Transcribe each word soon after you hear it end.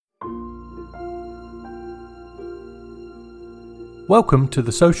Welcome to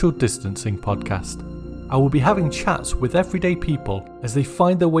the Social Distancing Podcast. I will be having chats with everyday people as they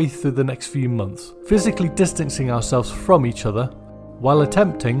find their way through the next few months, physically distancing ourselves from each other while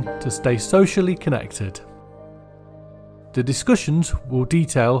attempting to stay socially connected. The discussions will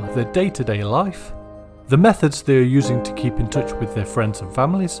detail their day-to-day life, the methods they are using to keep in touch with their friends and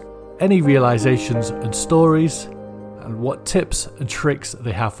families, any realizations and stories, and what tips and tricks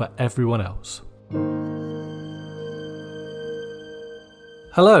they have for everyone else.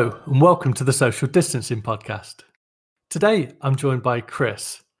 Hello and welcome to the Social Distancing Podcast. Today I'm joined by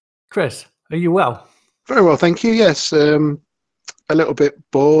Chris. Chris, are you well? Very well, thank you. Yes, a little bit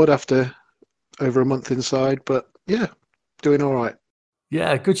bored after over a month inside, but yeah, doing all right.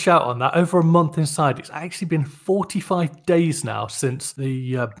 Yeah, good shout on that. Over a month inside. It's actually been 45 days now since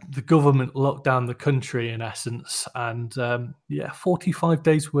the government locked down the country, in essence, and 45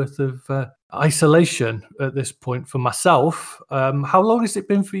 days worth of isolation at this point for myself. How long has it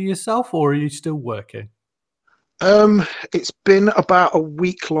been for yourself, or are you still working? It's been about a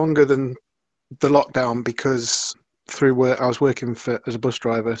week longer than the lockdown because through work I was working as a bus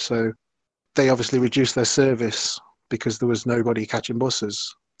driver, so they obviously reduced their service because there was nobody catching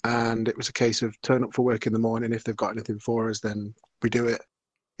buses, and it was a case of turn up for work in the morning. If they've got anything for us, then we do it.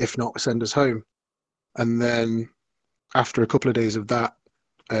 If not, send us home. And then after a couple of days of that,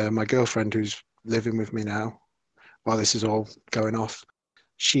 my girlfriend, who's living with me now while this is all going off,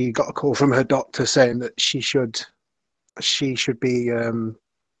 she got a call from her doctor saying that she should be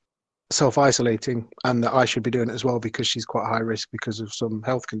self-isolating, and that I should be doing it as well because she's quite high risk because of some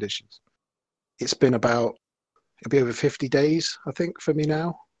health conditions. It's been it'll be over 50 days, I think, for me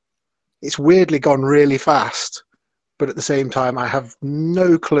now. It's weirdly gone really fast, but at the same time, I have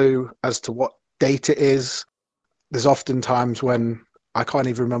no clue as to what date it is. There's often times when I can't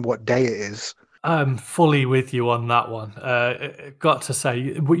even remember what day it is. I'm fully with you on that one. Got to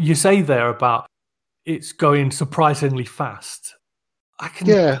say, what you say there about it's going surprisingly fast. I can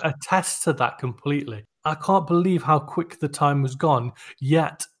attest to that completely. I can't believe how quick the time has gone,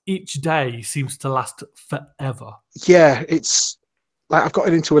 yet each day seems to last forever. Yeah, it's like I've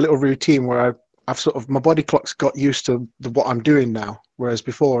gotten into a little routine where I've sort of, my body clock's got used to what I'm doing now. Whereas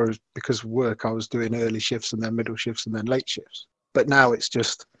before, because of work, I was doing early shifts and then middle shifts and then late shifts. But now it's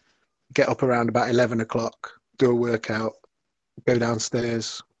just get up around about 11 o'clock, do a workout, go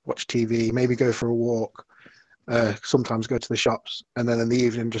downstairs, watch TV, maybe go for a walk, sometimes go to the shops, and then in the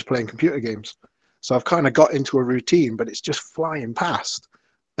evening just playing computer games. So I've kind of got into a routine, but it's just flying past.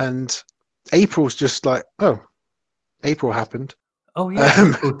 And April's just like, oh, April happened. Oh yeah,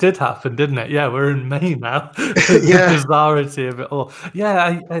 April did happen, didn't it? Yeah, we're in May now. Yeah. The bizarrity of it all.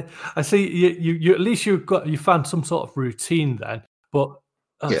 Yeah, I see. You at least you found some sort of routine then, but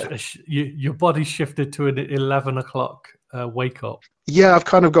your body shifted to an 11 o'clock wake up. Yeah, I've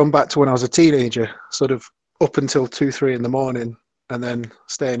kind of gone back to when I was a teenager, sort of up until 2-3 in the morning, and then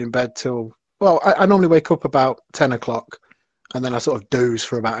staying in bed till, well, I normally wake up about 10 o'clock. And then I sort of doze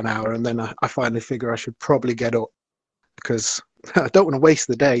for about an hour, and then I finally figure I should probably get up because I don't want to waste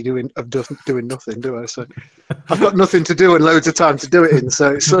the day doing nothing, do I? So I've got nothing to do and loads of time to do it in.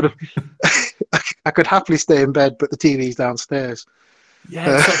 So it's sort of I could happily stay in bed, but the TV's downstairs.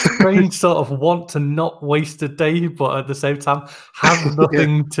 Yeah, it's that strange sort of want to not waste a day, but at the same time have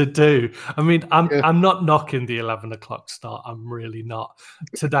nothing to do. I mean, I'm not knocking the 11 o'clock start. I'm really not.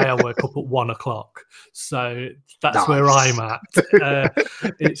 Today I woke up at 1 o'clock, so that's nice. Where I'm at.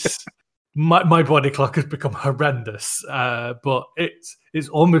 It's my body clock has become horrendous, but it's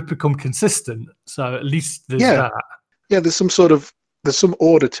almost become consistent. So at least there's that. Yeah, there's some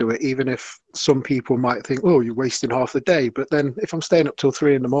order to it, even if some people might think, oh, you're wasting half the day. But then if I'm staying up till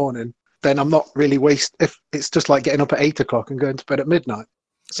 3 in the morning, then I'm not really if it's just like getting up at 8 o'clock and going to bed at midnight.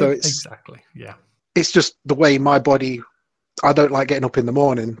 So it's exactly, yeah. It's just the way my body, I don't like getting up in the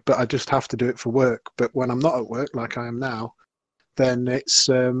morning, but I just have to do it for work. But when I'm not at work, like I am now, then it's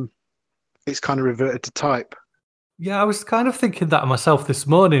kind of reverted to type. Yeah, I was kind of thinking that myself this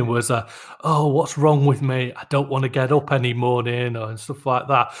morning was, what's wrong with me? I don't want to get up any morning and stuff like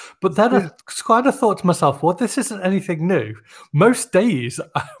that. But then I kind of thought to myself, well, this isn't anything new. Most days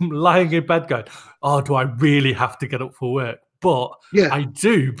I'm lying in bed going, oh, do I really have to get up for work? But I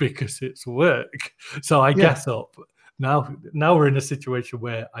do because it's work. So I get up. Now we're in a situation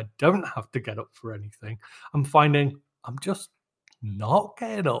where I don't have to get up for anything. I'm finding I'm just not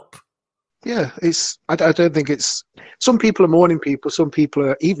getting up. Yeah, I don't think it's, some people are morning people, some people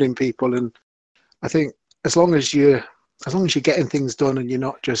are evening people, and I think as long as you're getting things done and you're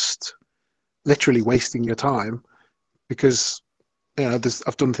not just literally wasting your time, because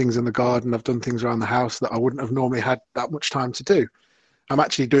I've done things in the garden, I've done things around the house that I wouldn't have normally had that much time to do. I'm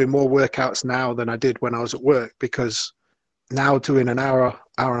actually doing more workouts now than I did when I was at work, because now doing an hour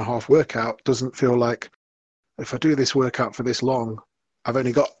and a half workout doesn't feel like, if I do this workout for this long, I've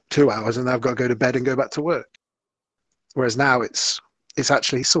only got 2 hours and then I've got to go to bed and go back to work. Whereas now it's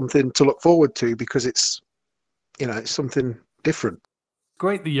actually something to look forward to, because it's something different.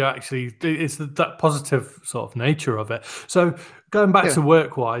 Great that you actually, it's that positive sort of nature of it. So going back to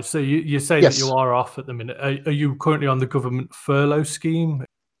work wise, so you say that you are off at the minute. Are you currently on the government furlough scheme?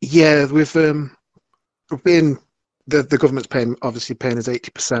 Yeah, we've been, the government's paying us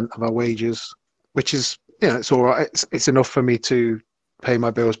 80% of our wages, which is, it's all right. It's enough for me to pay my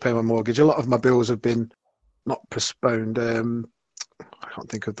bills, pay my mortgage. A lot of my bills have been not postponed. I can't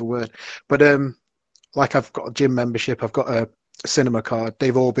think of the word, but like I've got a gym membership, I've got a cinema card.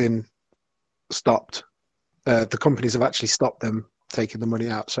 They've all been stopped. The companies have actually stopped them taking the money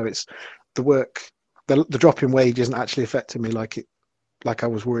out. So it's the work, the drop in wage isn't actually affecting me like I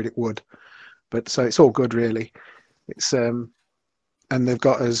was worried it would. But so it's all good, really. It's and they've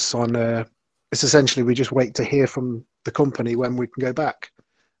got us on. It's essentially, we just wait to hear from the company when we can go back,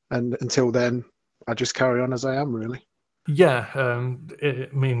 and until then, I just carry on as I am, really. Yeah, I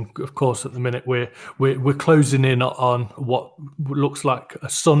mean, of course, at the minute we're closing in on what looks like a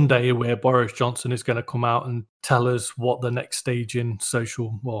Sunday where Boris Johnson is going to come out and tell us what the next stage in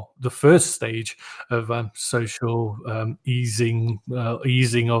the first stage of social easing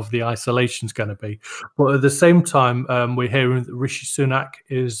of the isolation is going to be. But at the same time, we're hearing that Rishi Sunak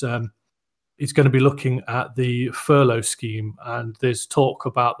is going to be looking at the furlough scheme, and there's talk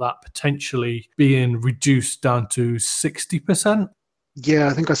about that potentially being reduced down to 60%. Yeah,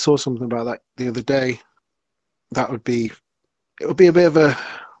 I think I saw something about that the other day. It would be a bit of a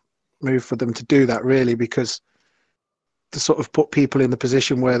move for them to do that, really, because to sort of put people in the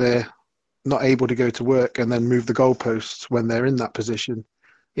position where they're not able to go to work and then move the goalposts when they're in that position.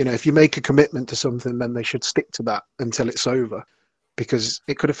 If you make a commitment to something, then they should stick to that until it's over, because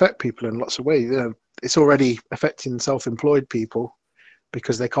it could affect people in lots of ways. It's already affecting self-employed people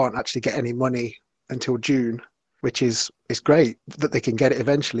because they can't actually get any money until June, which is great that they can get it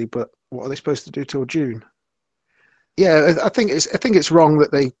eventually, but what are they supposed to do till June? Yeah, I think it's wrong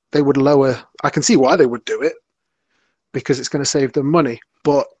that they would lower. I can see why they would do it, because it's going to save them money.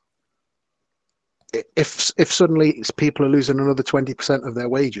 But if suddenly people are losing another 20% of their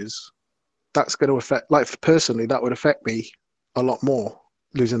wages, that's going to affect. Like, personally, that would affect me a lot more,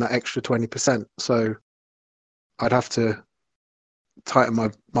 losing that extra 20%. So I'd have to tighten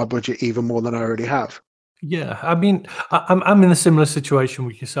my budget even more than I already have. Yeah, I mean, I'm in a similar situation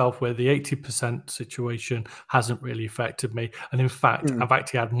with yourself, where the 80% situation hasn't really affected me, and in fact, I've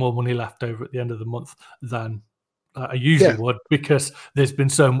actually had more money left over at the end of the month than I usually would, because there's been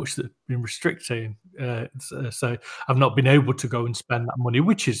so much that's been restricting. So I've not been able to go and spend that money,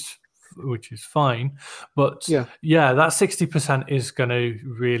 which is fine. But that 60% is going to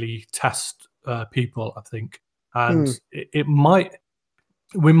really test people, I think, and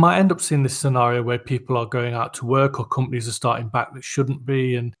we might end up seeing this scenario where people are going out to work, or companies are starting back that shouldn't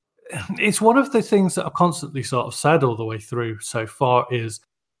be. And it's one of the things that I've constantly sort of said all the way through so far is,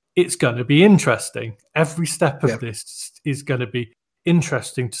 it's going to be interesting. Every step of this is going to be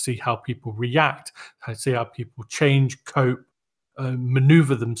interesting to see how people react, to see how people change, cope,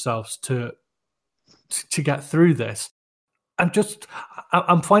 maneuver themselves to get through this. And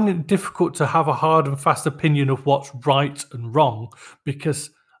I'm finding it difficult to have a hard and fast opinion of what's right and wrong, because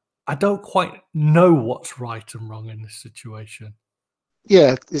I don't quite know what's right and wrong in this situation.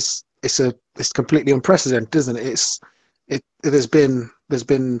 Yeah, it's completely unprecedented, isn't it? There's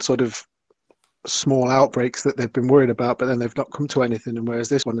been sort of small outbreaks that they've been worried about, but then they've not come to anything. And whereas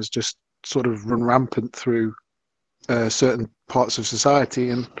this one has just sort of run rampant through certain parts of society,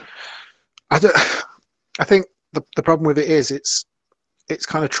 and I think the problem with it is it's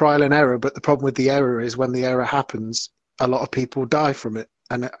kind of trial and error. But the problem with the error is, when the error happens, a lot of people die from it,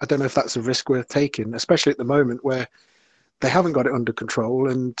 and I don't know if that's a risk worth taking, especially at the moment where they haven't got it under control,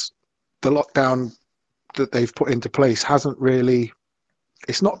 and the lockdown that they've put into place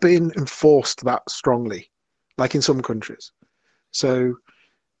it's not been enforced that strongly, like in some countries. So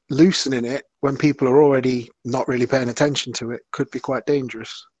loosening it when people are already not really paying attention to it could be quite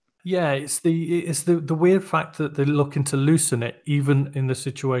dangerous. Yeah, it's the weird fact that they're looking to loosen it, even in the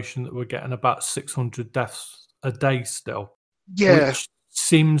situation that we're getting about 600 deaths a day still. Yeah, which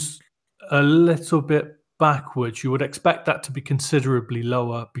seems a little bit backwards. You would expect that to be considerably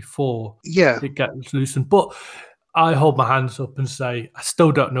lower before it gets loosened. But I hold my hands up and say, I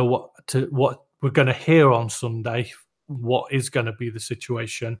still don't know what we're going to hear on Sunday what is going to be the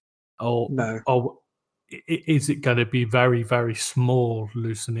situation, or No. is it going to be very, very small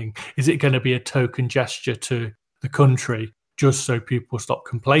loosening? Is it going to be a token gesture to the country just so people stop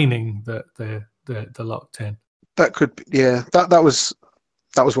complaining that they're locked in? That could be, yeah. That was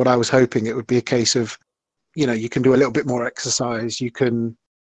what I was hoping. It would be a case of, you can do a little bit more exercise. You can,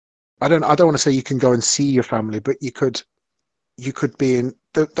 I don't want to say you can go and see your family, but you could be in.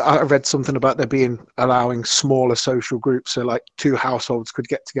 I read something about there being allowing smaller social groups, so like 2 households could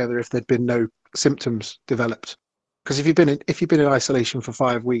get together if there'd been no symptoms developed. Because if you've been in isolation for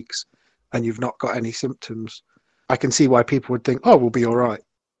 5 weeks and you've not got any symptoms, I can see why people would think, oh, we'll be all right.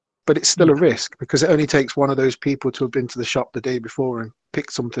 But it's still a risk, because it only takes one of those people to have been to the shop the day before and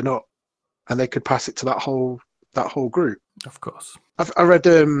picked something up, and they could pass it to that whole group. Of course. I read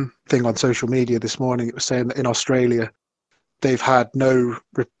a thing on social media this morning. It was saying that in Australia, they've had no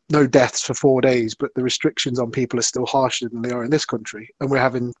deaths for 4 days, but the restrictions on people are still harsher than they are in this country, and we're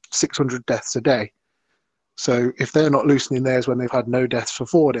having 600 deaths a day. So if they're not loosening theirs when they've had no deaths for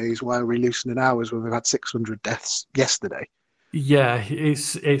 4 days, why are we loosening ours when we've had 600 deaths yesterday? Yeah,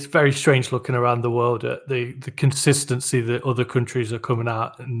 it's very strange looking around the world at the consistency that other countries are coming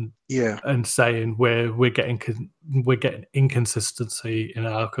out and saying we're getting inconsistency in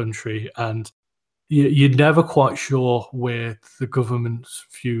our country, and you're never quite sure where the government's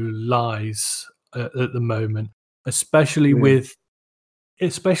view lies at the moment, especially with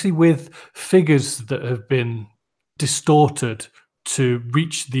figures that have been distorted to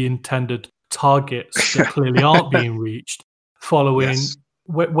reach the intended targets that clearly aren't being reached. Following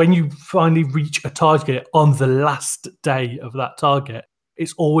when you finally reach a target on the last day of that target,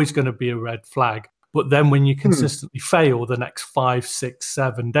 it's always going to be a red flag. But then when you consistently fail the next 5, 6,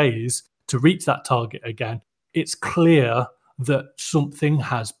 7 days to reach that target again, it's clear that something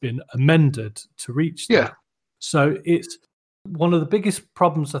has been amended to reach that. So it's one of the biggest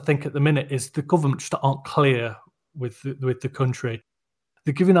problems, I think, at the minute is the government just aren't clear with the country.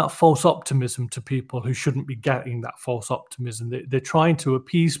 They're giving that false optimism to people who shouldn't be getting that false optimism. They're trying to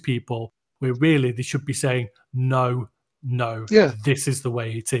appease people where really they should be saying, no, this is the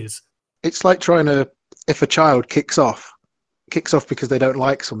way it is. It's like if a child kicks off because they don't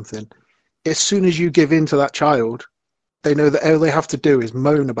like something, as soon as you give in to that child, they know that all they have to do is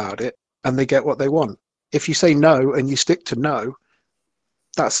moan about it and they get what they want. If you say no and you stick to no,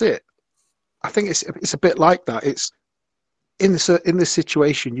 that's it. I think it's a bit like that. It's in this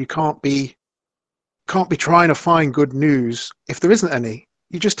situation, you can't be trying to find good news if there isn't any.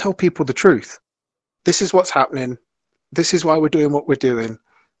 You just tell people the truth. This is what's happening. This is why we're doing what we're doing.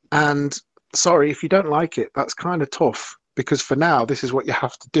 And sorry, if you don't like it, that's kind of tough, because for now, this is what you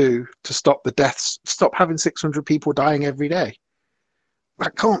have to do to stop the deaths, stop having 600 people dying every day.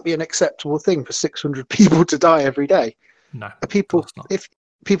 That can't be an acceptable thing for 600 people to die every day. No, if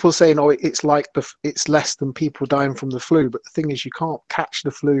people saying, oh, it's less than people dying from the flu, but the thing is, you can't catch the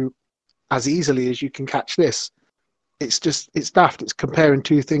flu as easily as you can catch this. It's daft. It's comparing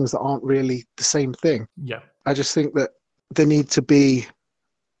two things that aren't really the same thing. Yeah. I just think that there need to be,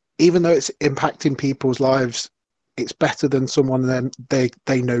 even though it's impacting people's lives, it's better than someone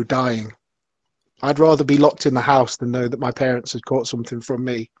they know dying. I'd rather be locked in the house than know that my parents had caught something from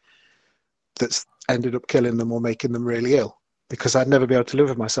me that's ended up killing them or making them really ill, because I'd never be able to live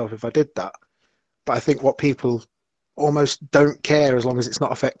with myself if I did that. But I think what people almost don't care as long as it's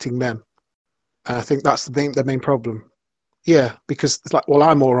not affecting them. And I think that's the main problem. Yeah, because it's like, well,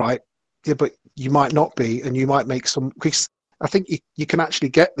 I'm all right. Yeah, but you might not be, and you might make some... Because I think you can actually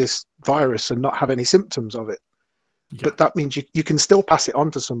get this virus and not have any symptoms of it. Yeah. But that means you can still pass it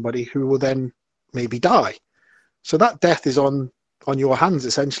on to somebody who will then maybe die. So that death is on your hands,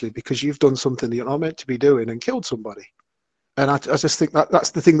 essentially, because you've done something that you're not meant to be doing and killed somebody. And I just think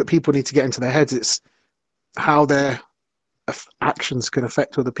that's the thing that people need to get into their heads. It's how their actions can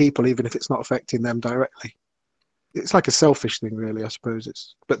affect other people, even if it's not affecting them directly. It's like a selfish thing, really, I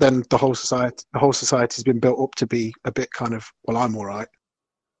suppose. But then the whole society's been built up to be a bit kind of, well, I'm all right.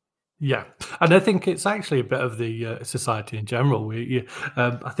 Yeah, and I think it's actually a bit of the society in general.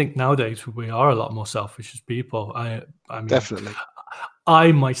 I think nowadays we are a lot more selfish as people. I mean, definitely.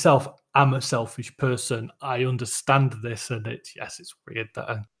 I myself am a selfish person. I understand this, and it's weird that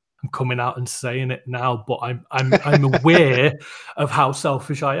I'm coming out and saying it now, but I'm aware of how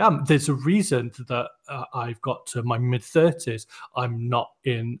selfish I am. There's a reason that I've got to my mid-30s. I'm not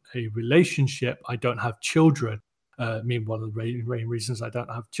in a relationship. I don't have children. One of the main reasons I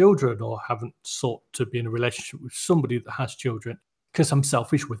don't have children or haven't sought to be in a relationship with somebody that has children, because I'm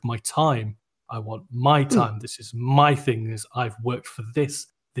selfish with my time. I want my time. This is my thing. I've worked for this.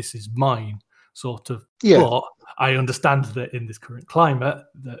 This is mine. sort of. Yeah. But I understand that in this current climate,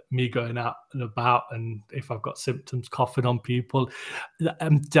 that me going out and about, and if I've got symptoms, coughing on people,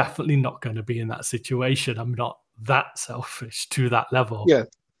 I'm definitely not going to be in that situation. I'm not that selfish to that level. Yeah.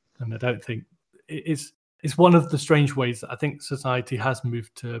 And I don't think it's one of the strange ways that I think society has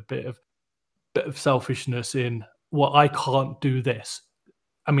moved to a bit of selfishness in, well, I can't do this.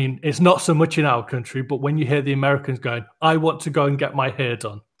 I mean, it's not so much in our country, but when you hear the Americans going, I want to go and get my hair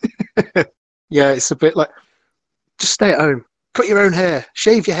done. Yeah, it's a bit like, just stay at home, cut your own hair,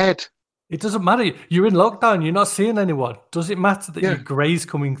 shave your head. It doesn't matter. You're in lockdown. You're not seeing anyone. Does it matter that Yeah. your grey's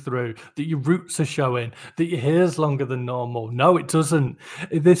coming through, that your roots are showing, that your hair's longer than normal? No, it doesn't.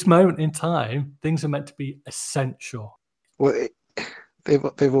 At this moment in time, things are meant to be essential. Well,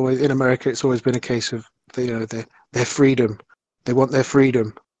 they've always, in America, it's always been a case of, their freedom. They want their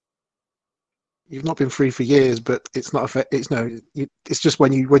freedom. You've not been free for years, but it's not. It's just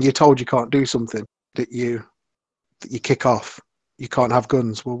when you're told you can't do something that you kick off. You can't have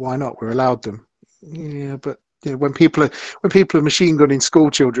guns. Well, why not? We're allowed them. Yeah, but when people are machine gunning school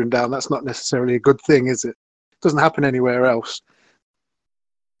children down, that's not necessarily a good thing, is it? It doesn't happen anywhere else.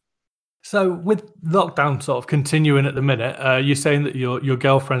 So with lockdown sort of continuing at the minute, you're saying that your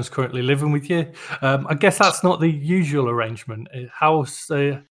girlfriend's currently living with you. I guess that's not the usual arrangement. How's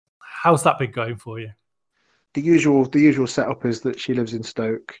that been going for you? The usual setup is that she lives in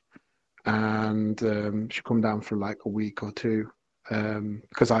Stoke, and she'll come down for like a week or two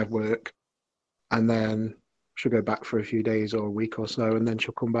because I work, and then she'll go back for a few days or a week or so, and then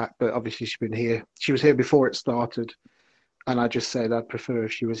she'll come back. But obviously she's been here. She was here before it started, and I just said I'd prefer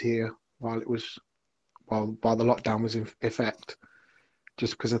if she was here while the lockdown was in effect,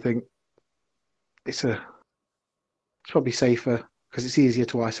 just because I think it's probably safer, because it's easier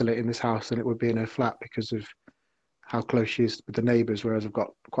to isolate in this house than it would be in her flat because of how close she is with the neighbours, whereas I've got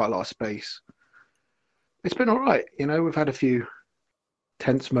quite a lot of space. It's been all right. We've had a few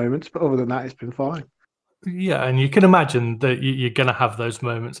tense moments, but other than that, it's been fine. Yeah, and you can imagine that you're going to have those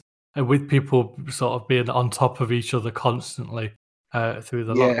moments, and with people sort of being on top of each other constantly through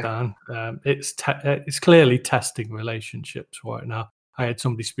the lockdown, it's clearly testing relationships right now. I had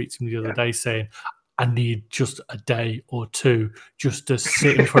somebody speak to me the other day saying, I need just a day or two just to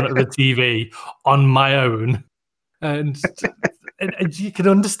sit in front of the TV on my own. And you can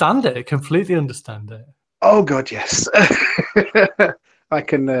understand it, completely understand it. Oh God, yes. I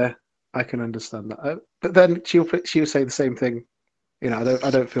can understand that. But then she'll say the same thing. I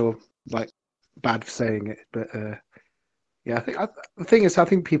don't feel like bad for saying it, but the thing is, I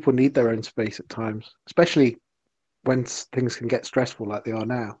think people need their own space at times, especially when things can get stressful like they are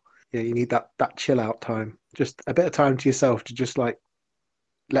now. Yeah, you need that chill out time, just a bit of time to yourself to just like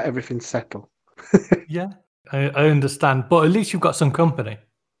let everything settle. Yeah, I understand, but at least you've got some company.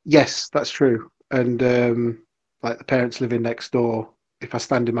 Yes, that's true. And like the parents living next door, if I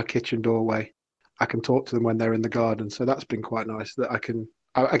stand in my kitchen doorway, I can talk to them when they're in the garden. So that's been quite nice. That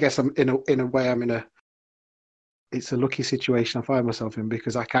I guess I'm in a way it's a lucky situation I find myself in,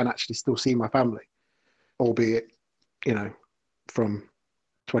 because I can actually still see my family, albeit from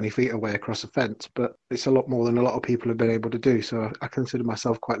 20 feet away across a fence, but it's a lot more than a lot of people have been able to do. So I consider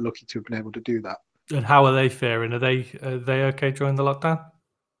myself quite lucky to have been able to do that. And how are they faring? Are they okay during the lockdown?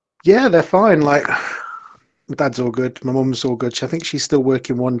 Yeah, they're fine. Like, my dad's all good. My mum's all good. I think she's still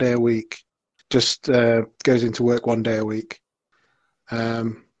working 1 day a week. Just goes into work 1 day a week.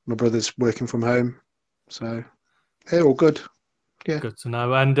 My brother's working from home, so they're all good. Yeah, good to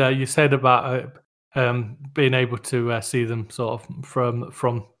know. And you said about being able to see them sort of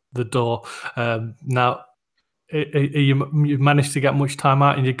from the door. Now, you've managed to get much time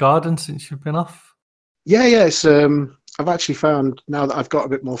out in your garden since you've been off? Yeah. It's I've actually found, now that I've got a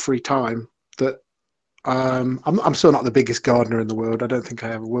bit more free time, that I'm still not the biggest gardener in the world. I don't think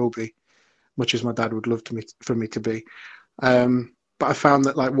I ever will be, much as my dad would love for me to be. But I found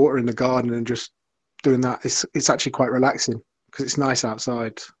that like watering the garden and just doing that, it's actually quite relaxing, because it's nice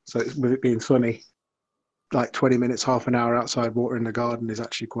outside. So with it being sunny, like 20 minutes, half an hour outside watering the garden is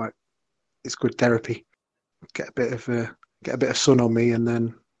actually it's good therapy. Get a bit of sun on me and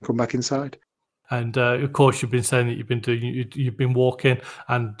then come back inside. And of course, you've been saying that you've been walking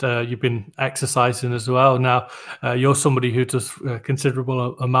and you've been exercising as well. Now, you're somebody who does a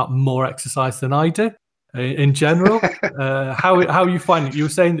considerable amount more exercise than I do in general. How you find it? You were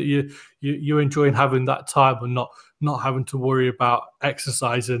saying that you're enjoying having that time and not having to worry about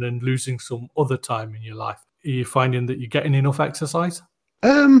exercising and losing some other time in your life. Are you finding that you're getting enough exercise?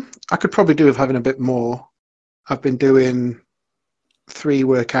 I could probably do with having a bit more. I've been doing 3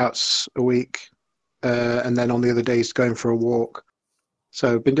 workouts a week, and then on the other days going for a walk.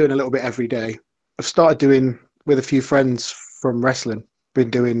 So I've been doing a little bit every day. I've started doing with a few friends from wrestling. Been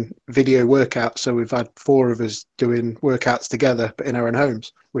doing video workouts, so we've had 4 of us doing workouts together, but in our own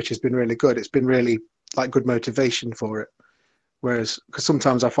homes, which has been really good. It's been really like good motivation for it. Whereas, because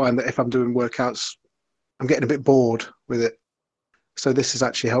sometimes I find that if I'm doing workouts, I'm getting a bit bored with it. So this has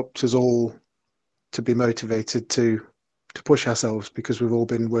actually helped us all to be motivated to push ourselves, because we've all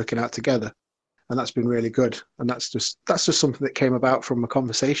been working out together, and that's been really good. And that's just something that came about from a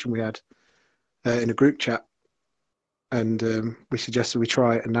conversation we had in a group chat. And we suggested we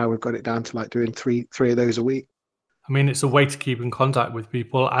try it, and now we've got it down to like doing three of those a week. I mean, it's a way to keep in contact with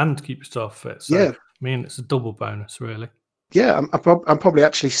people and keep yourself fit. So, yeah. I mean, it's a double bonus, really. Yeah, I'm probably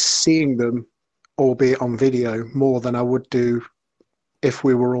actually seeing them, albeit on video, more than I would do if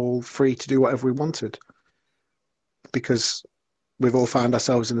we were all free to do whatever we wanted. Because we've all found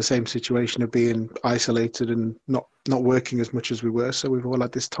ourselves in the same situation of being isolated and not working as much as we were. So we've all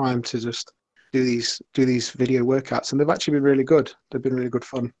had this time to just do these video workouts, and they've actually been really good. They've been really good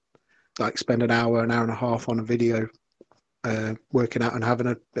fun. Like spend an hour and a half on a video working out and having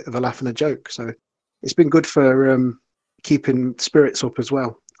a bit of a laugh and a joke. So it's been good for keeping spirits up as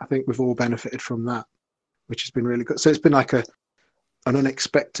well. I think we've all benefited from that, which has been really good. So it's been like an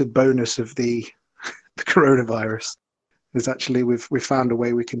unexpected bonus of the coronavirus. Is actually we've found a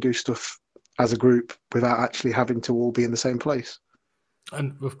way we can do stuff as a group without actually having to all be in the same place.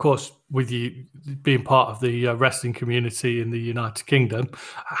 And of course, with you being part of the wrestling community in the United Kingdom,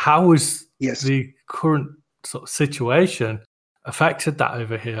 how has the current sort of situation affected that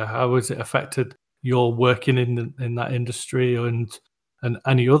over here? How has it affected your working in that industry and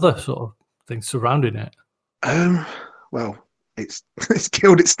any other sort of things surrounding it? Well, it's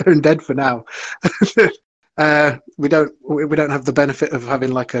killed its stone dead for now. We don't have the benefit of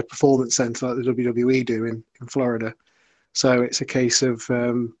having like a performance center like the WWE do in Florida. So it's a case of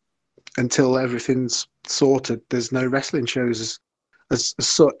until everything's sorted, there's no wrestling shows as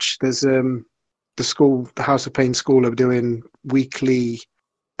such. There's the House of Pain School are doing weekly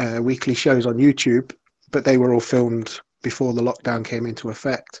shows on YouTube, but they were all filmed before the lockdown came into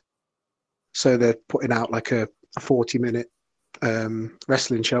effect. So they're putting out like a 40-minute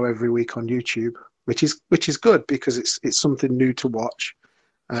wrestling show every week on YouTube, which is good because it's something new to watch,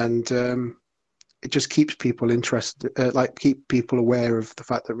 and it just keeps people interested, keep people aware of the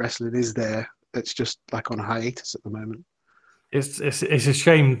fact that wrestling is there. It's just like on a hiatus at the moment. It's a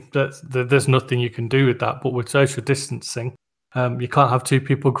shame that there's nothing you can do with that. But with social distancing, you can't have 2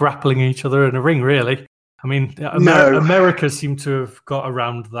 people grappling each other in a ring, really. I mean, America seemed to have got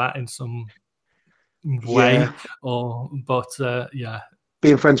around that in some way, yeah.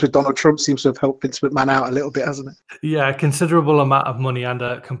 Being friends with Donald Trump seems to have helped Vince McMahon out a little bit, hasn't it? Yeah, a considerable amount of money and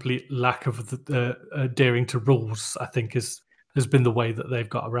a complete lack of adhering to rules, I think, has been the way that they've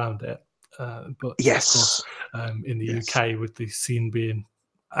got around it. But yes, of course, in the UK, with the scene being,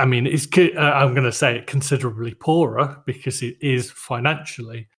 I mean, I'm going to say it considerably poorer because it is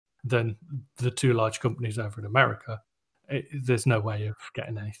financially than the 2 large companies over in America. There's no way of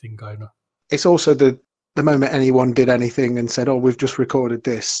getting anything going on. It's also the moment anyone did anything and said, "Oh, we've just recorded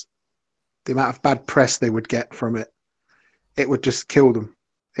this," the amount of bad press they would get from it, it would just kill them.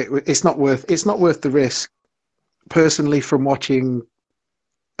 It's not worth the risk. Personally, from watching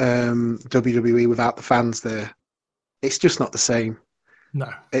WWE without the fans there, it's just not the same. No,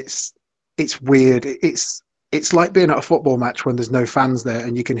 it's weird. It's like being at a football match when there's no fans there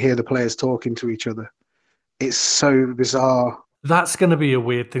and you can hear the players talking to each other. It's so bizarre. That's going to be a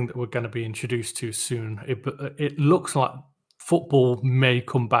weird thing that we're going to be introduced to soon. It looks like football may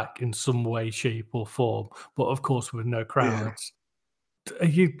come back in some way, shape, or form, but of course with no crowds. Yeah. Are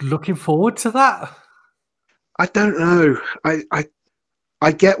you looking forward to that? I don't know.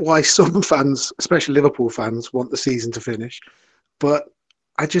 I get why some fans, especially Liverpool fans, want the season to finish, but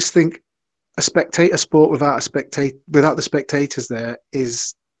I just think a spectator sport without the spectators there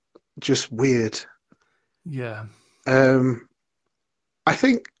is just weird. Yeah. I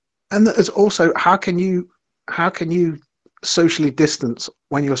think, and there's also how can you socially distance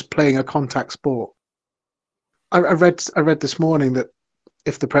when you're playing a contact sport? I read this morning that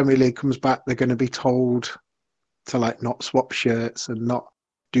if the Premier League comes back, they're going to be told to like not swap shirts and not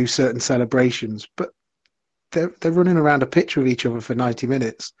do certain celebrations, but they're running around a pitch with each other for 90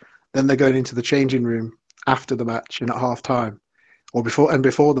 minutes. Then they're going into the changing room after the match and at half time, or before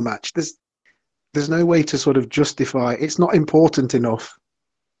the match. There's no way to sort of justify. It's not important enough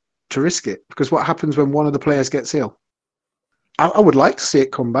to risk it, because what happens when one of the players gets ill? I would like to see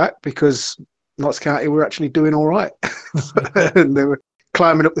it come back, because Notts County were actually doing all right. And they were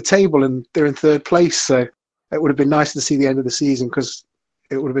climbing up the table and they're in 3rd place. So it would have been nice to see the end of the season, because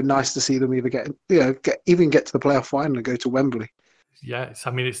it would have been nice to see them either get to the playoff final and go to Wembley. Yeah, it's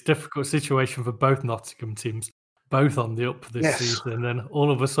a difficult situation for both Nottingham teams, both on the up this season. And then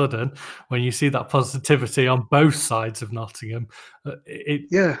all of a sudden, when you see that positivity on both sides of Nottingham,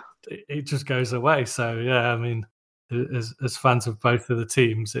 it just goes away. So yeah, I mean, as fans of both of the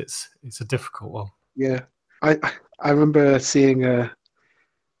teams, it's a difficult one. Yeah, I remember seeing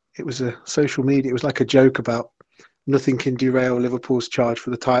it was a social media. It was like a joke about nothing can derail Liverpool's charge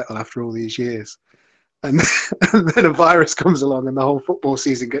for the title after all these years. And then a virus comes along and the whole football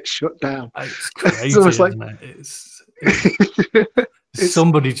season gets shut down. It's crazy, isn't it?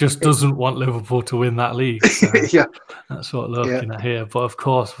 Somebody just doesn't want Liverpool to win that league. So yeah. That's what we're looking at here. But of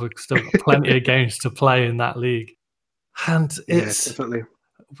course, we've still got plenty of games to play in that league. And definitely.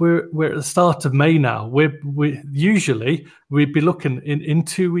 We're at the start of May now. We usually we'd be looking in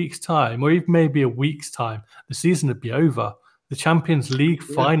 2 weeks' time, or even maybe a week's time, the season would be over. The Champions League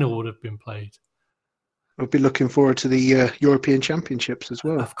final would have been played. We'll be looking forward to the European Championships as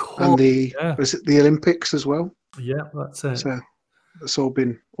well. Of course. And was it the Olympics as well? Yeah, that's it. So it's all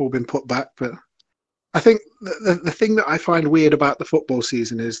been put back. But I think the thing that I find weird about the football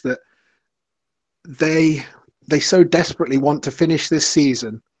season is that they so desperately want to finish this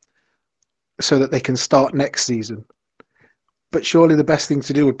season so that they can start next season. But surely the best thing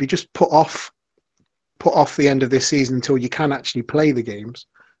to do would be just put off the end of this season until you can actually play the games,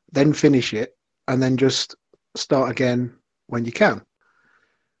 then finish it, and then just start again when you can.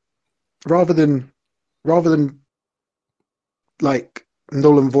 Rather than like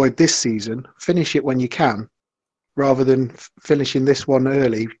null and void this season, finish it when you can, rather than finishing this one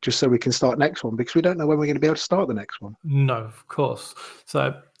early just so we can start next one, because we don't know when we're going to be able to start the next one. No, of course.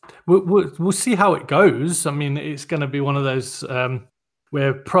 So we'll see how it goes. I mean, it's going to be one of those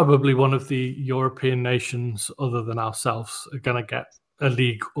where probably one of the European nations other than ourselves are going to get a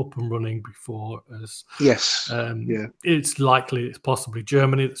league up and running before us. Yes. It's likely it's possibly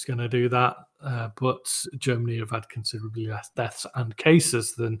Germany that's going to do that. But Germany have had considerably less deaths and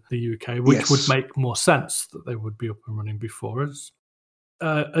cases than the UK, which would make more sense that they would be up and running before us.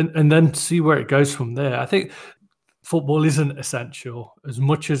 And then see where it goes from there. I think football isn't essential as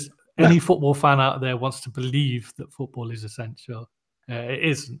much as any football fan out there wants to believe that football is essential. It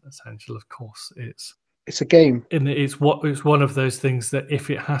isn't essential, of course. It's a game. And it's one of those things that if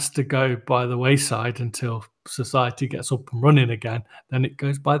it has to go by the wayside until society gets up and running again, then it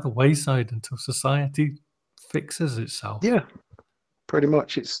goes by the wayside until society fixes itself. Yeah, pretty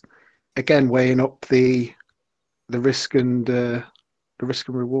much. It's again weighing up the risk and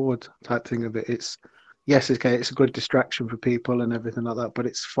reward type thing of it. It's okay, it's a good distraction for people and everything like that, but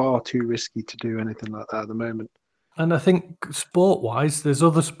it's far too risky to do anything like that at the moment. And I think sport-wise, there's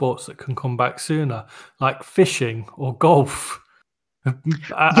other sports that can come back sooner, like fishing or golf.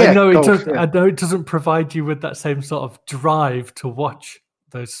 I know it doesn't provide you with that same sort of drive to watch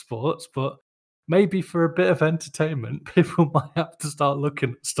those sports, but maybe for a bit of entertainment, people might have to start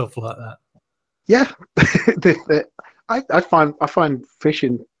looking at stuff like that. Yeah, I find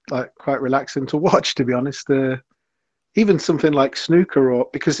fishing like quite relaxing to watch, to be honest. Even something like snooker, or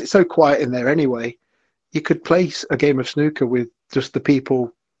because it's so quiet in there anyway. You could play a game of snooker with just the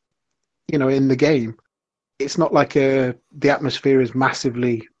people, in the game. It's not like the atmosphere is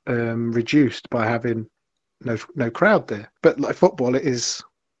massively reduced by having no crowd there. But like football, it's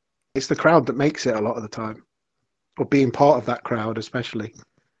the crowd that makes it a lot of the time, or being part of that crowd especially.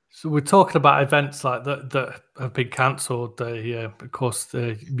 So we're talking about events like that have been cancelled. Of course,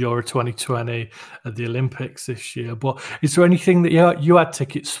 the Euro 2020, the Olympics this year. But is there anything that you had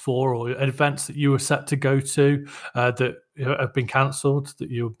tickets for, or events that you were set to go to that have been cancelled that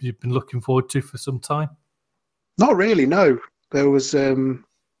you've been looking forward to for some time? Not really. No, there was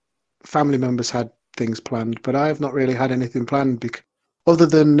family members had things planned, but I have not really had anything planned other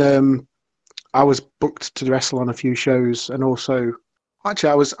than I was booked to wrestle on a few shows, and also.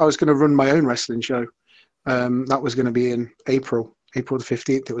 Actually, I was going to run my own wrestling show. That was going to be in April the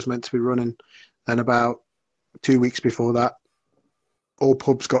 15th. It was meant to be running. And about 2 weeks before that, all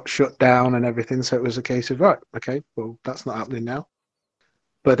pubs got shut down and everything. So it was a case of, right, okay, well, that's not happening now.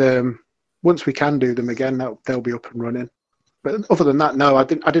 But once we can do them again, they'll be up and running. But other than that, no, I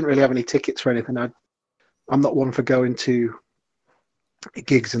didn't really have any tickets for anything. I'm not one for going to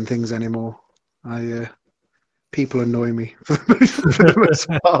gigs and things anymore. People annoy me for the most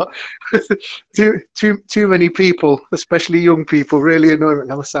part. too many people, especially young people, really annoy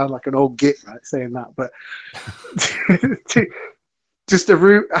me. I must sound like an old git, right, saying that, but just a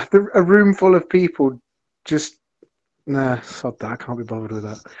room full of people. Just sod that. I can't be bothered with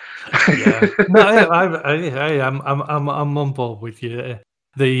that. Yeah. No, I'm on board with you.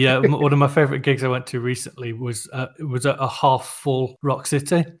 One of my favourite gigs I went to recently was at a half full Rock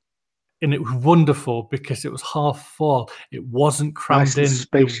City. And it was wonderful because it was half full. It wasn't crammed in.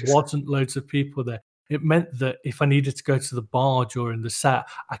 Spacious. There wasn't loads of people there. It meant that if I needed to go to the bar during the set,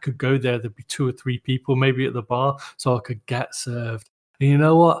 I could go there. There'd be 2 or 3 people maybe at the bar, so I could get served. And you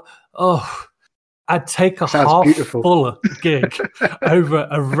know what? Oh, I'd take a full gig over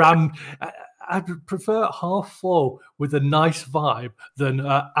a ram. I'd prefer half full with a nice vibe than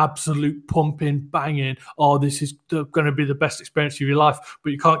absolute pumping, banging. Oh, this is going to be the best experience of your life,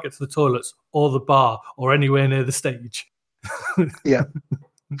 but you can't get to the toilets or the bar or anywhere near the stage. Yeah,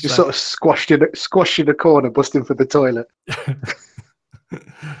 just sort of squashed in a corner, busting for the toilet.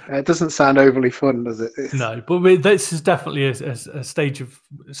 It doesn't sound overly fun, does it? No, but this is definitely a stage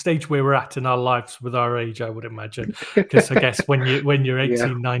where we're at in our lives with our age, I would imagine. Because I guess when you're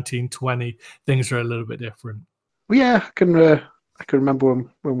 18, 19, 20, things are a little bit different. Well, yeah, I can remember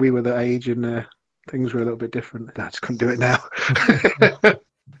when we were that age and things were a little bit different. I just couldn't do it now.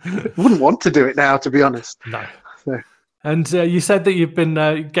 Wouldn't want to do it now, to be honest. No. So. And you said that you've been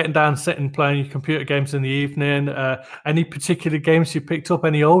getting down, sitting, playing your computer games in the evening. Any particular games you picked up?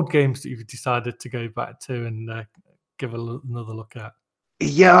 Any old games that you've decided to go back to and give another look at?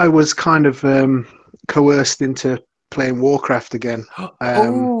 Yeah, I was kind of coerced into playing Warcraft again.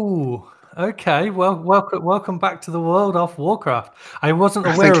 Oh, okay. Well, welcome back to the world of Warcraft. I wasn't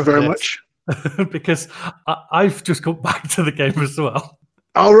aware of this. Thank you very much. Because I've just got back to the game as well.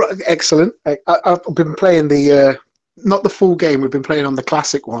 Oh, right, excellent. I've been playing the... not the full game. We've been playing on the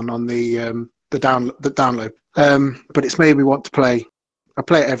classic one on the download. But it's made me want to play. I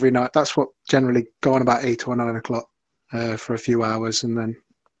play it every night. That's what generally go on about 8 or 9 o'clock for a few hours, and then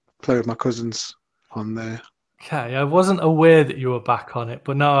play with my cousins on there. Okay, I wasn't aware that you were back on it,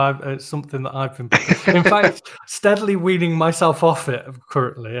 but no, it's something that I've been, in fact, steadily weaning myself off it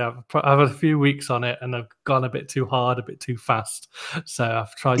currently. I've had a few weeks on it, and I've gone a bit too hard, a bit too fast. So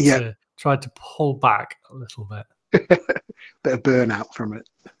I've tried to pull back a little bit. Bit of burnout from it.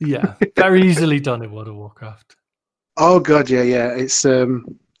 Yeah, very easily done in World of Warcraft. Oh god, yeah. It's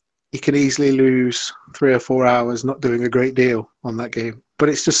you can easily lose 3 or 4 hours not doing a great deal on that game, but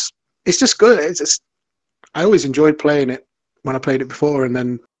it's just good. I always enjoyed playing it when I played it before, and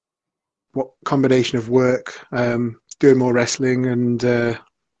then what combination of work, doing more wrestling and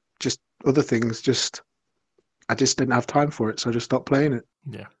just other things. I just didn't have time for it, so I just stopped playing it.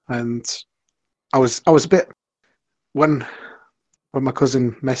 Yeah, and I was a bit. When my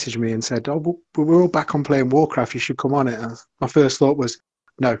cousin messaged me and said, "Oh, we're all back on playing Warcraft. You should come on it." And my first thought was,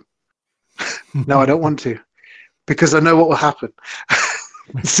 "No, no, I don't want to, because I know what will happen."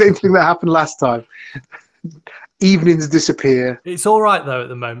 Same thing that happened last time. Evenings disappear. It's all right though at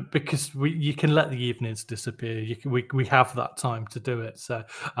the moment because you can let the evenings disappear. We have that time to do it. So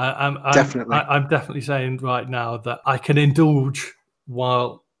I'm definitely saying right now that I can indulge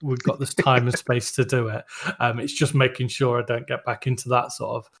while we've got this time and space to do it. It's just making sure I don't get back into that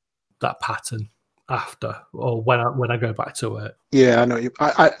sort of that pattern after or when I go back to it. Yeah, I know.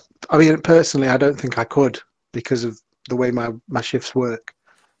 I mean, personally, I don't think I could because of the way my shifts work.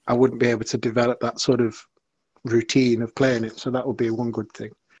 I wouldn't be able to develop that sort of routine of playing it. So that would be one good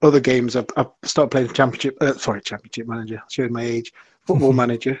thing. Other games, I've started playing Championship Manager. Showing my age. Football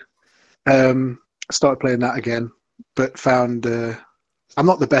Manager. Started playing that again, but found. I'm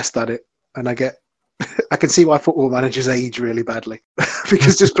not the best at it, and I can see why Football Managers age really badly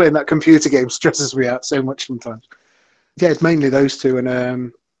because just playing that computer game stresses me out so much sometimes. Yeah, it's mainly those two,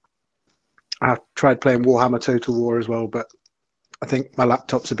 and I tried playing Warhammer Total War as well, but I think my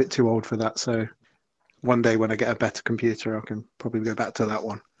laptop's a bit too old for that. So one day when I get a better computer, I can probably go back to that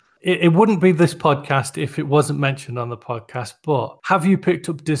one. It wouldn't be this podcast if it wasn't mentioned on the podcast. But have you picked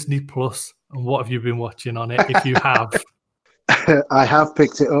up Disney Plus, and what have you been watching on it? If you have. I have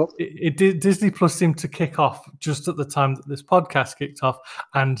picked it up. Disney Plus seemed to kick off just at the time that this podcast kicked off,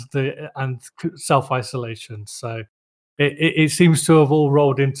 and self-isolation. So it seems to have all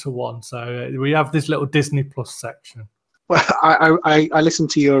rolled into one. So we have this little Disney Plus section. Well, I listened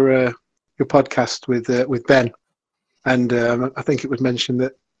to your podcast with Ben, and I think it was mentioned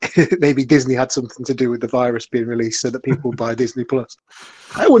that maybe Disney had something to do with the virus being released so that people would buy Disney Plus.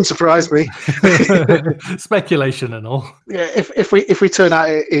 That wouldn't surprise me. Speculation and all. Yeah, if we turn out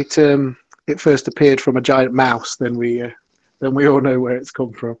it first appeared from a giant mouse, then we all know where it's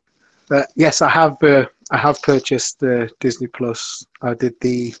come from. But yes, I have purchased Disney Plus. I think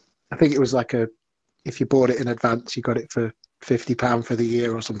it was like if you bought it in advance, you got it for £50 for the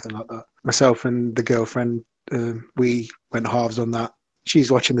year or something like that. Myself and the girlfriend, we went halves on that.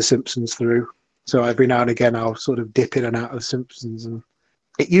 She's watching The Simpsons through, so every now and again I'll sort of dip in and out of The Simpsons, and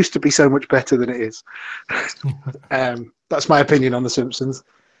It used to be so much better than it is. That's my opinion on The Simpsons.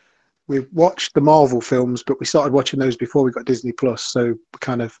 We've watched the Marvel films, but we started watching those before we got Disney Plus, so we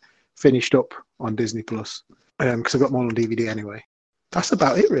kind of finished up on Disney Plus because I've got more on DVD anyway. That's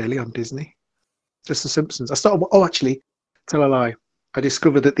about it, really, on Disney. Just The Simpsons. I started. Oh, actually, tell a lie. I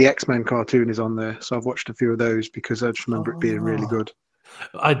discovered that the X-Men cartoon is on there, so I've watched a few of those because I just remember it being really good.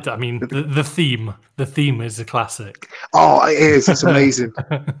 I mean, the theme is a classic. Oh, it is. It's amazing,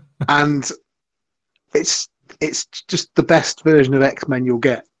 and it's just the best version of X-Men you'll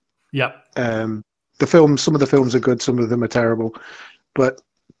get. Yep. The films, some of the films are good, some of them are terrible, but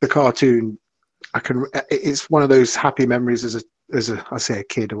the cartoon, it's one of those happy memories as a I say a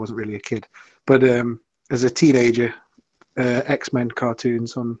kid. I wasn't really a kid, but as a teenager, X-Men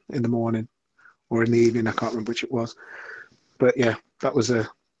cartoons on in the morning or in the evening. I can't remember which it was, but yeah, that was as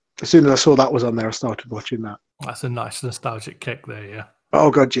soon as I saw that was on there, I started watching that. That's a nice nostalgic kick there, yeah.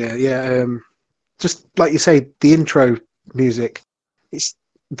 Oh god, yeah. Just like you say, the intro music, it's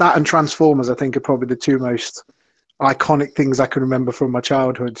that and Transformers. I think are probably the two most iconic things I can remember from my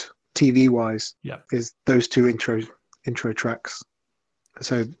childhood, TV wise. Yeah, is those two intro tracks.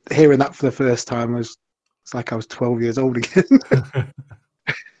 So hearing that for the first time it's like I was 12 years old again,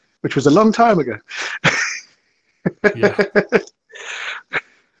 which was a long time ago. Yeah.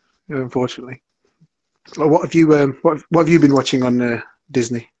 Unfortunately. What have you been watching on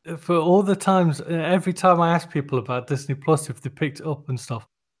Disney? For all the times, every time I ask people about Disney Plus if they picked it up and stuff,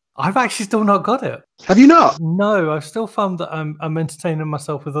 I've actually still not got it. Have you not? No, I've still found that I'm entertaining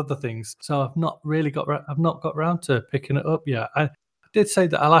myself with other things, so I've not got round to picking it up yet. I did say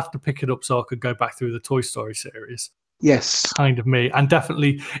that I'll have to pick it up so I could go back through the Toy Story series. Yes, kind of me, and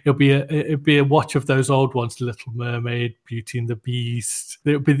definitely it'll be a watch of those old ones: The Little Mermaid, Beauty and the Beast.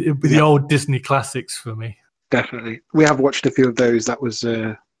 It'll be the old Disney classics for me. Definitely, we have watched a few of those. That was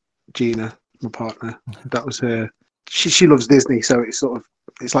Gina, my partner. That was her. She loves Disney, so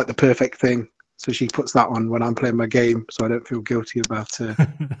it's like the perfect thing. So she puts that on when I'm playing my game, so I don't feel guilty about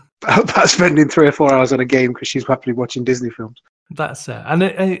spending 3 or 4 hours on a game because she's happily watching Disney films. That's it, and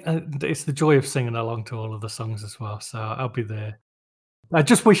it's the joy of singing along to all of the songs as well. So I'll be there. I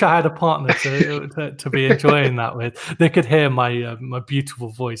just wish I had a partner to be enjoying that with. They could hear my beautiful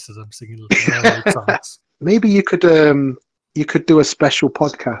voice as I'm singing Little Mermaid songs. Maybe you could do a special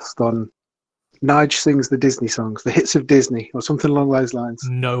podcast on Nige sings the Disney songs, the hits of Disney, or something along those lines.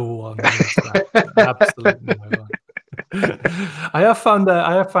 No one knows that. Absolutely no one. I have found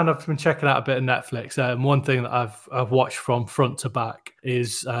I've been checking out a bit of Netflix. One thing that I've watched from front to back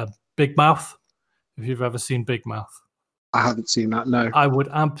is Big Mouth. If you've ever seen Big Mouth, I haven't seen that. No, I would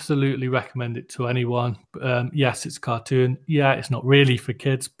absolutely recommend it to anyone. Yes, it's a cartoon. Yeah, it's not really for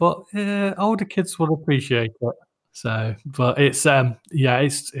kids, but older kids will appreciate it. So, but it's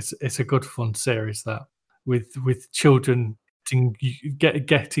it's a good fun series that with children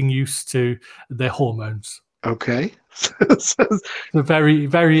getting used to their hormones. Okay. It's a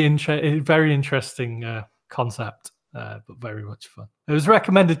very interesting concept, but very much fun. It was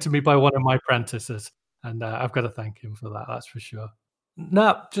recommended to me by one of my apprentices, and I've got to thank him for that. That's for sure.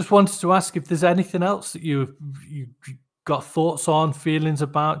 Now, just wanted to ask if there's anything else that you got thoughts on, feelings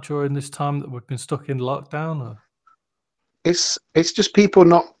about during this time that we've been stuck in lockdown. Or? It's just people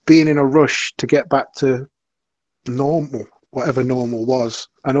not being in a rush to get back to normal, whatever normal was,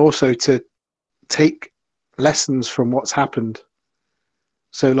 and also to take lessons from what's happened.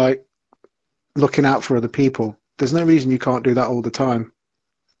 So like looking out for other people, there's no reason you can't do that all the time.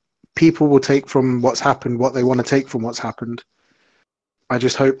 People will take from what's happened what they want to take from what's happened. I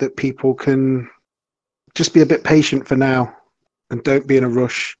just hope that people can just be a bit patient for now and don't be in a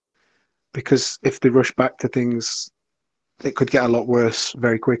rush, because if they rush back to things, it could get a lot worse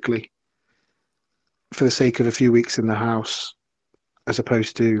very quickly for the sake of a few weeks in the house, as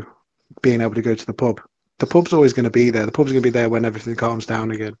opposed to being able to go to the pub. The pub's always going to be there. The pub's going to be there when everything calms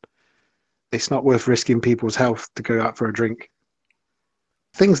down again. It's not worth risking people's health to go out for a drink.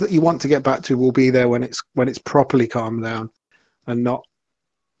 Things that you want to get back to will be there when it's properly calmed down, and not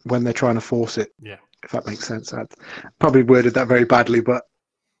when they're trying to force it. Yeah, if that makes sense. I probably worded that very badly, but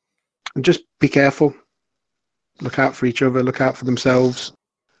just be careful. Look out for each other. Look out for themselves,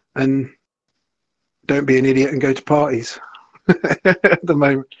 and don't be an idiot and go to parties at the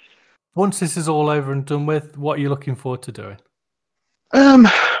moment. Once this is all over and done with, what are you looking forward to doing?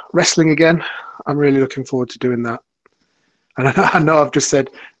 Wrestling again. I'm really looking forward to doing that. And I know I've just said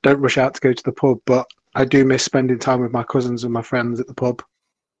don't rush out to go to the pub, but I do miss spending time with my cousins and my friends at the pub,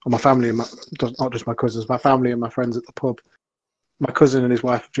 or my family and not just my cousins, my family and my friends at the pub. My cousin and his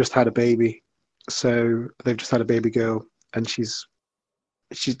wife have just had a baby, so they've just had a baby girl, and she's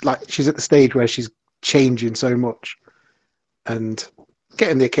she's at the stage where she's changing so much, and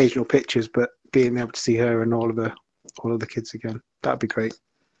getting the occasional pictures, but being able to see her and all of the kids again, that'd be great.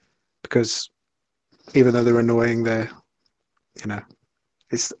 Because even though they're annoying,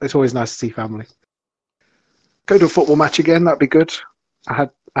 it's always nice to see family. Go to a football match again, that'd be good. I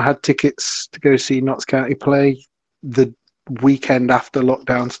had tickets to go see Notts County play the weekend after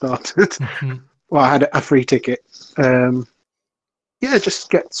lockdown started. Mm-hmm. Well, I had a free ticket. Just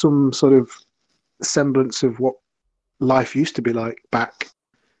get some sort of semblance of what life used to be like back,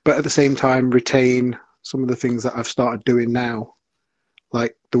 but at the same time retain some of the things that I've started doing now,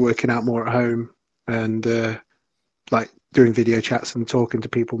 like the working out more at home and like doing video chats and talking to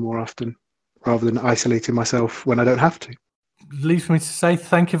people more often rather than isolating myself when I don't have to. Leaves me to say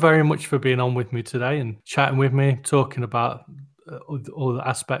thank you very much for being on with me today and chatting with me, talking about all the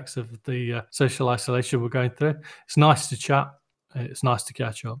aspects of the social isolation we're going through. It's nice to chat. It's nice to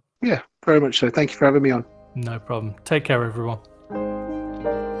catch up. Yeah, very much so. Thank you for having me on. No problem. Take care, everyone.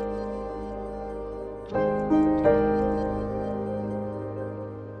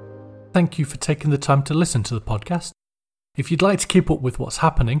 Thank you for taking the time to listen to the podcast. If you'd like to keep up with what's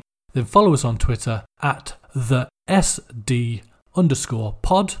happening, then follow us on Twitter at the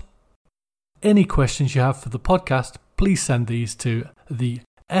SD_pod. Any questions you have for the podcast, please send these to the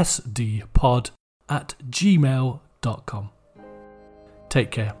sdpod@gmail.com.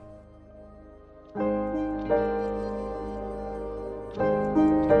 Take care.